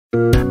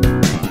Ghostbusters,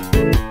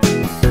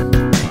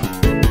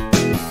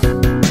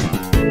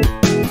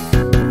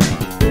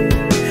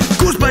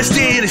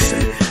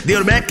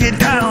 they're back in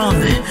town.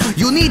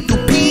 You need to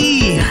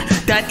pee.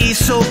 That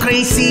is so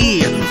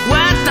crazy.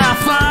 What the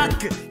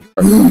fuck?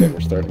 Okay,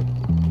 we're starting.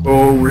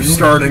 Oh, we're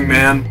starting,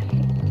 man.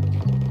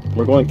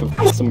 We're going to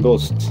f some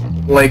ghosts.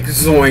 Like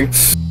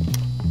zoinks.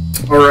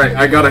 Alright,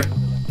 I got a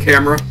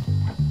camera.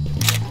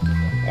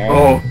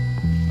 Oh.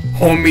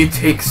 Homie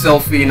take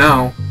selfie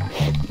now.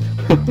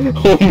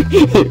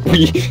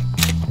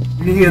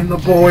 Me and the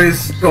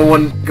boys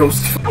going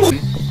ghost f***ing.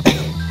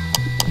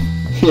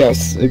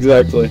 Yes,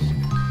 exactly.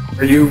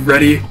 Are you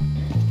ready?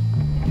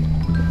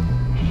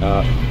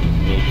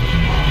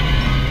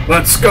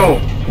 Let's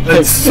go!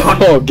 Let's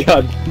Oh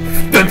god.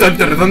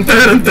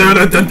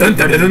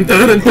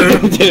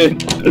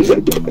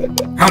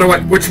 How do I-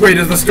 which way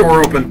does this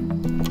door open?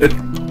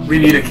 We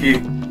need a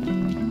key.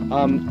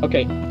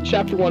 Okay.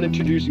 Chapter 1,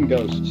 Introducing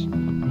Ghosts.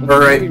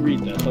 Alright. Let me read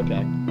this,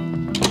 okay.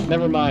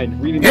 Never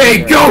mind. Reading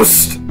Hey,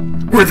 ghost!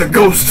 We're the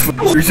ghost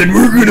f***ers and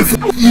we're gonna f***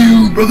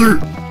 you, brother!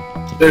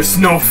 There's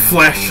no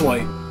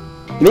flashlight.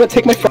 You know what?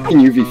 Take my fucking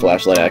UV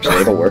flashlight,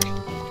 actually. It'll work.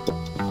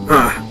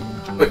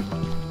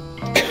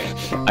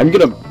 I'm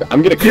gonna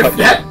Give cut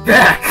that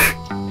back!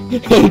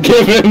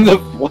 Give him the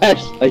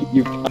flashlight,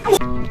 you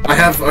I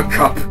have a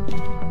cup.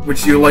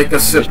 Would you like a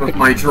sip of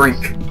my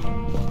drink?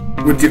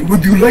 Would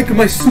you like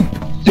my soup?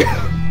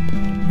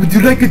 Would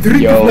you like a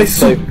drink of my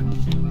soup?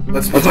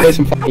 Let's play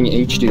some fucking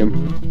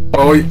H-Doom.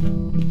 Oh,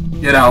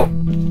 get out.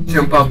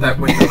 Jump out that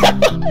window.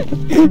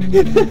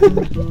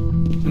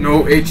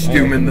 No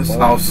H-Doom in this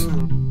house.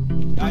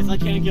 Guys, I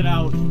can't get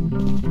out.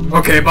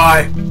 Okay,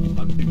 bye.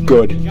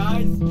 Good.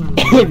 Guys.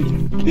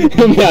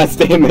 God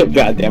damn it,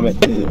 god damn it.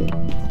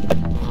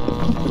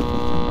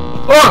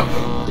 Oh!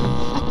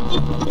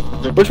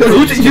 Which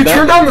one did You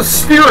turned on the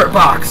spirit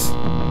box!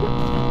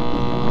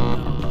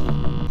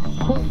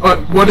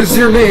 What is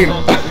your name?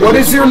 What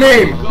is your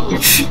name?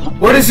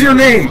 What is your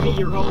name?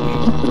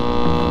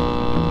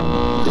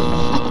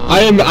 I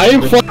am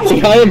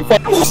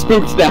fucking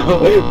spooked now.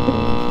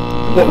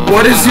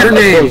 What is your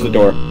name? Close the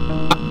door.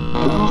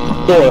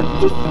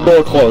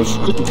 Door close.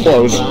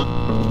 Close.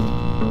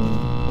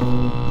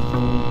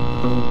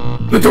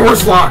 The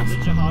door's locked!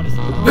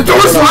 The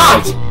door's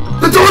locked!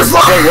 The door's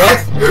locked! Wait, what?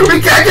 We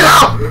can't get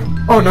out!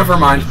 Oh, never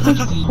mind.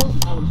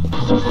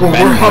 Well,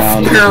 we're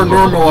Huff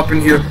Paranormal up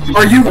in here.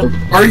 Are you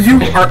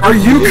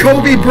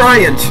Kobe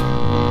Bryant?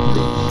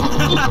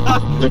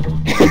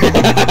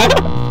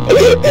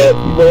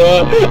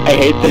 Bruh, I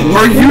hate this.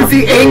 Are you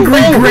the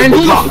angry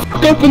grandpa?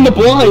 Open the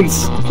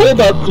blinds!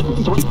 Hold up!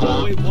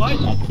 Wait, what?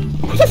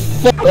 Who the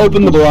fuck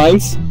opened the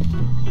blinds?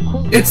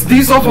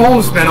 These have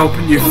always been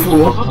open, you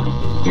fool.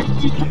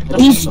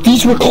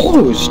 These were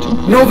closed.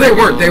 No, they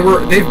weren't.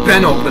 They've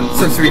been open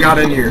since we got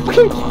in here.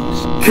 Fucking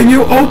closed. Can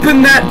you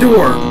open that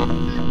door?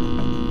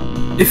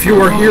 If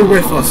you are here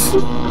with us.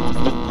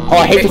 Oh,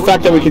 I hate the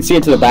fact that we can see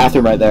into the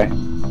bathroom right there.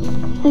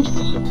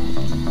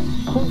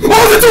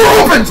 Oh, the door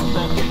opened!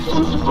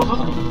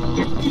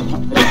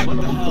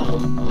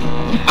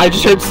 I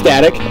just heard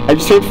static. I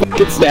just heard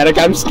fucking static.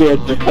 I'm scared.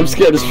 I'm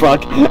scared as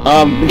fuck.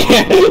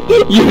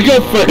 You go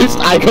first.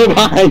 I go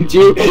behind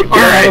you. You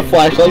have a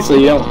flashlight, so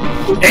you don't.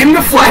 Aim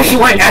the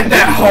flashlight at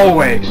that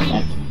hallway.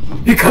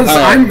 Because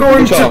I'm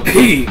going to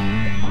pee.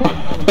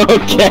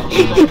 Okay.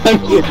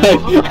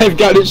 I've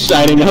got it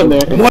shining on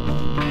there. What?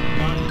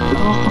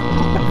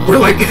 We're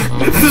like,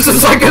 this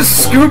is like a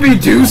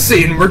Scooby-Doo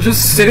scene. We're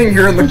just sitting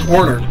here in the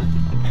corner.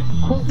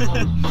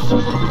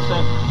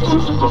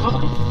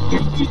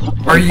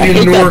 Are you I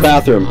hate that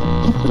bathroom.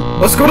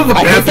 Let's go to the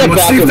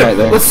bathroom. Right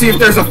Let's see if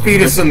there's a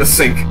fetus in the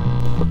sink.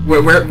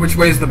 Which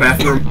way is the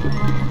bathroom?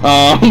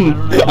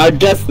 I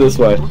guess this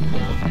way.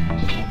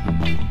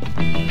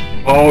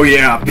 Oh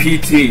yeah,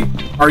 PT.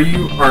 Are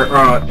you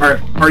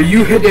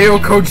Hideo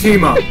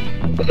Kojima?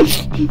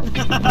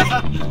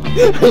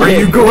 Are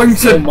you going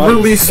to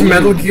release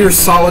Metal Gear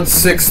Solid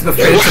 6: The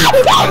Phantom?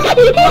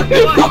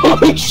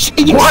 Holy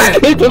shit!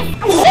 What?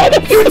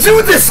 You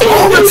do this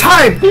all the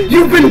time.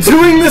 You've been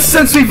doing this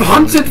since we've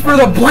hunted for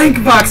the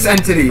blank box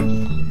entity.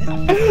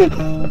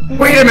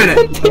 Wait a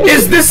minute.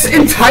 Is this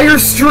entire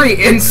street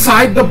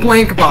inside the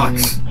blank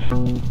box?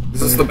 Is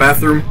this the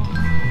bathroom?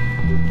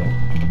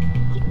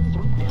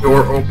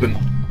 Door open.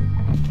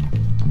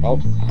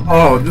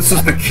 Oh, this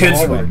is the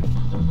kids' room.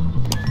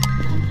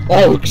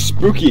 Oh,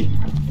 spooky.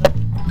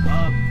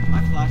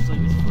 My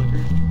flashlight was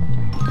flickered.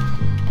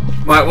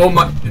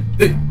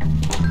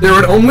 There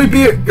would only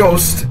be a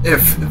ghost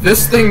if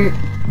this thing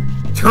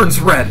turns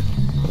red.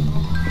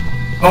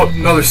 Oh,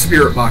 another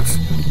spirit box.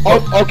 Oh,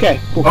 okay.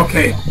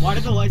 Okay. Why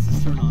did the lights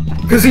just turn on?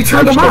 Because he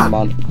turned them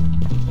on.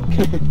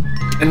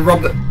 And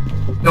rubbed it.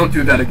 Don't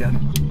do that again.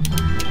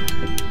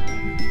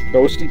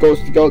 Ghosty,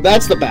 ghosty, go.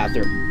 That's the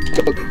bathroom.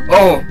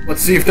 Oh,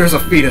 let's see if there's a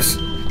fetus.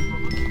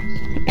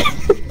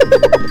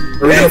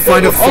 Are we gonna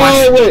find a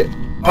flash? Oh, wait.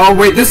 Oh,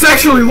 wait, this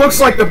actually looks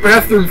like the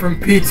bathroom from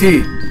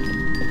PT.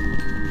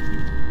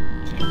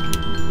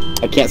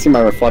 I can't see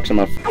my reflection.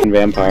 I'm a fucking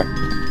vampire.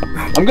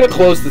 I'm gonna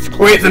close this.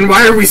 Wait, then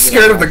why are we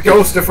scared of the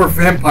ghost if we're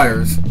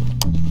vampires?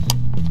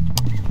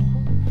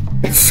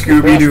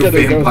 Scooby-Doo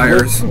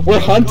vampires. We're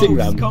hunting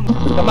them. Come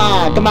Come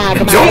on.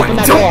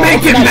 Don't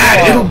make it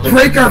mad! It'll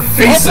break our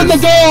faces! Open the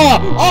door!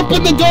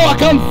 Open the door!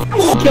 Come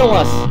kill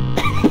us!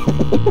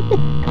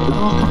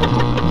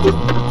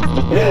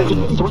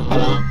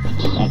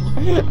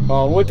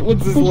 Oh, what's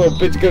this little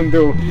bitch gonna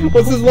do?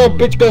 What's this little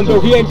bitch gonna do?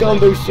 He ain't gonna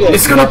do shit.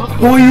 It's gonna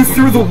pull you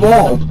through the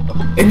wall,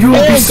 and you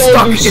will be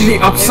stuck in the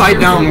upside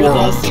down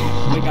world.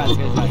 Wait, guys.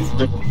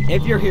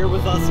 If you're here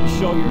with us,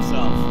 show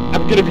yourself.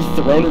 I'm gonna be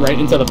thrown right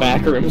into the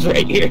back rooms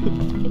right here.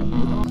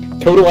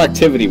 Total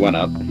activity went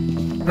up.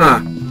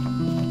 Huh.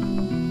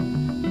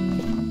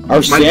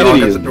 Our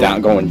sanity is at the door.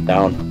 going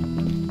down.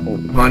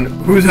 Come on,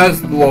 who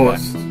has the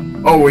lowest?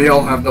 Oh, we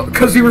all have the...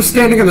 Because we were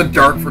standing in the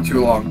dark for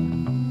too long.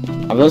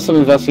 I've done some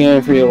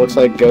investigating for you. It looks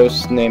like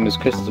Ghost's name is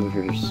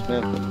Christopher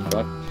Smith. What the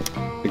fuck?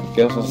 The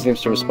Ghost also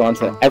seems to respond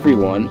to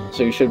everyone,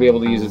 so you should be able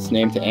to use its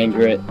name to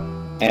anger it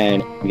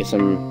and get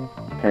some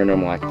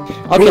paranormal activity.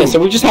 Okay, so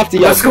we just have to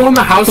yell. Let's go in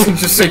the house and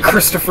just say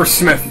Christopher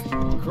Smith.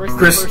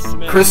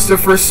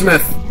 Christopher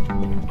Smith.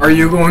 Are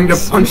you going to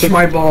punch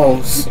my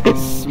balls?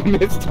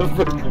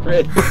 Christopher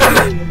Chris.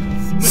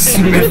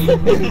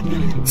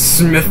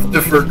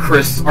 Smithtopher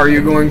Chris, are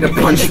you going to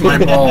punch my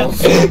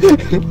balls?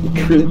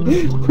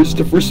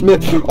 Christopher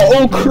Smith.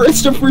 Oh,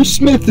 Christopher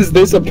Smith! Is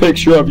this a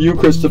picture of you,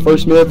 Christopher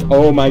Smith?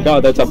 Oh my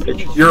god, that's a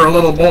picture. You're a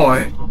little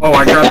boy. Oh,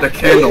 I grabbed the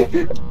candle.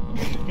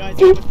 Guys,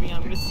 come with me.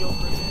 I'm gonna steal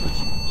Christopher.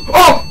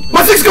 Oh!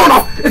 My thing's going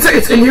off!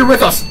 It's in here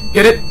with us.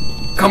 Get it?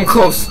 Come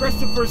close.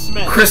 Christopher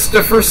Smith.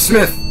 Christopher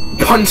Smith,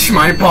 punch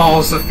my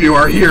balls if you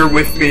are here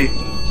with me.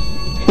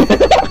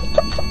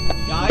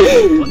 Guys,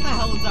 what the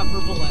hell is that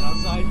purple light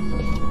outside?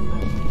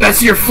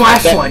 That's your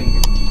flashlight.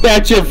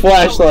 That's your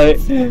flashlight.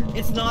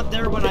 It's not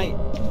there when I...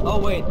 Oh,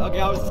 wait. Okay,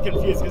 I was just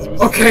confused because it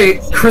was... Okay,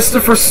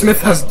 Christopher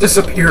Smith has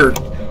disappeared.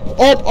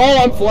 Oh,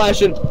 I'm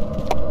flashing.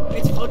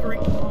 It's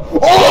flickering.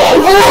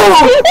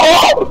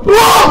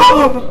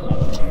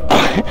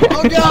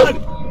 Oh God!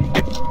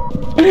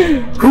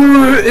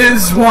 Who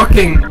is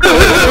walking? Go to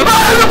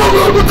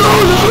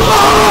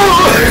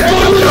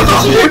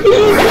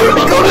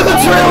the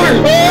trailer!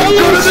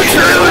 Go to the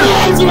trailer!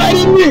 It's right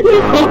in me!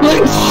 Holy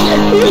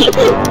shit!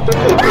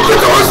 The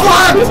door's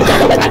locked!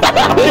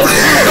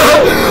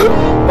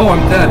 Oh,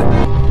 I'm dead.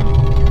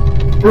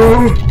 Bro,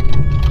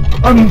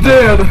 I'm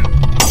dead.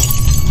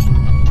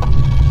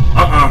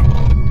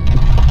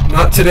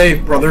 Not today,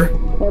 brother.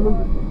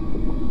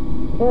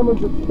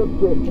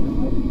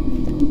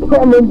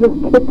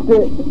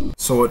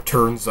 So it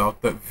turns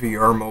out that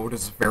VR mode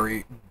is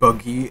very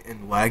buggy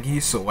and laggy,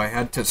 so I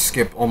had to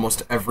skip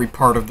almost every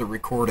part of the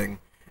recording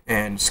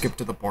and skip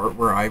to the part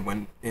where I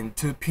went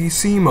into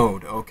PC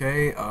mode,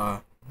 okay?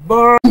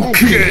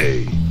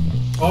 Okay!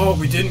 Oh,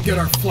 we didn't get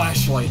our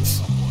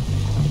flashlights.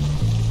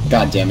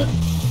 God damn it.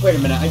 Wait a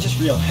minute, I just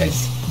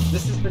realized.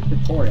 This is the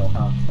tutorial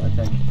house, I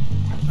think.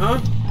 Huh?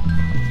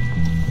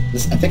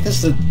 I think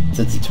this is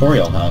the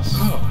tutorial house.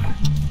 Oh.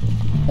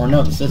 Or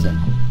no, this isn't.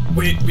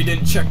 We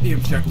didn't check the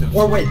objectives.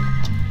 Or wait.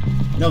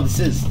 No, this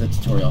is the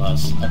tutorial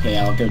house. Okay,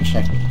 I'll go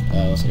check.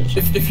 Let's go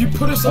check. If you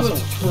put us on the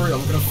tutorial,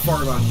 I'm gonna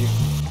fart on you.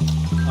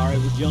 Alright,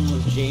 we're dealing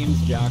with James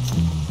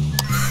Jackson.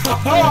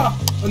 Haha!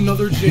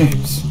 Another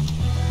James.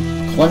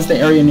 Cleanse the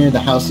area near the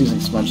house using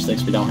smudge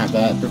sticks. We don't have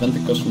that. Prevent the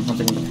ghost from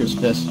hunting with the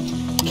crucifix.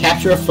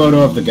 Capture a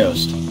photo of the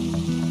ghost.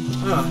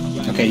 Huh.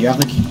 Okay, you have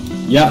the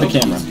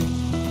camera.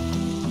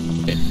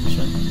 Okay,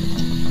 sure.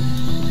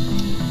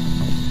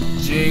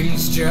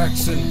 James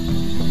Jackson.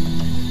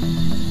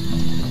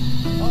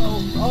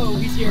 Oh,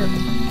 he's here.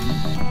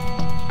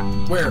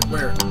 Where?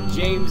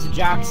 James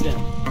Jackson.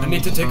 I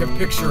need to take a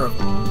picture of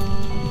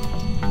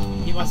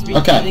him. He must be.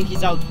 Okay. I think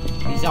he's out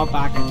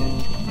back, I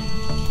think.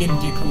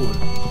 Indy cool.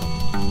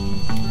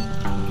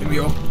 Can we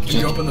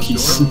open this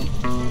door?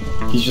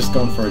 He's just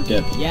going for a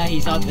dip. Yeah,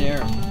 he's out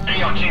there. Hey,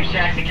 yo, James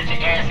Jackson, get your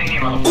ass in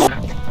here,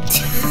 motherfucker.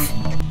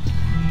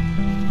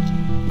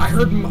 I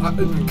heard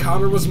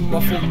Connor was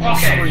muffled.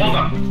 Okay, hold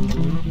up.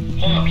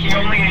 Hold up.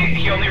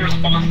 He only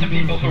responds to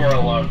people who are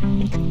alone.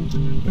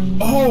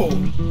 Oh,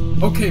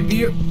 okay.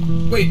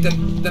 Wait.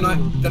 Then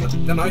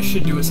I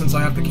should do it since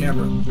I have the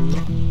camera.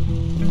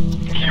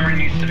 The camera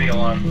needs to be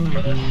alone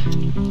for this.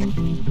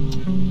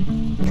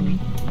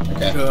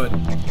 Okay. Good.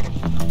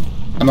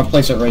 I'm gonna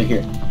place it right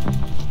here.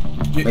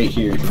 Right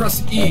here. You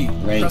press E.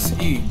 Right. Press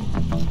E.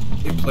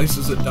 It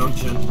places it down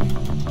gently.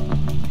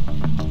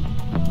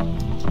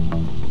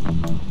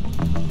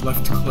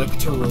 Left click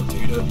to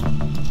rotate it.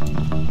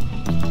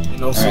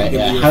 And also Alright, give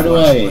yeah. me your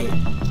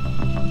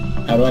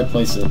How do I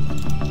place it?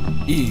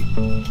 E.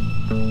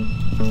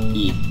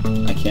 E.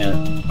 I can't.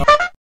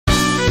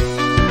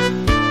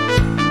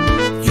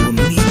 You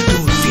need to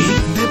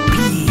take the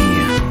pee.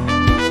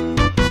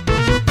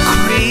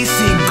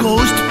 Crazy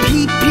ghost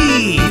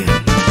pee-pee.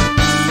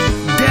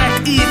 That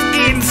is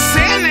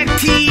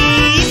insanity.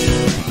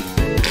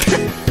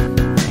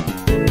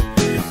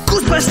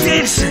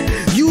 Ghostbusters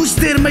use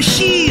their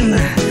machine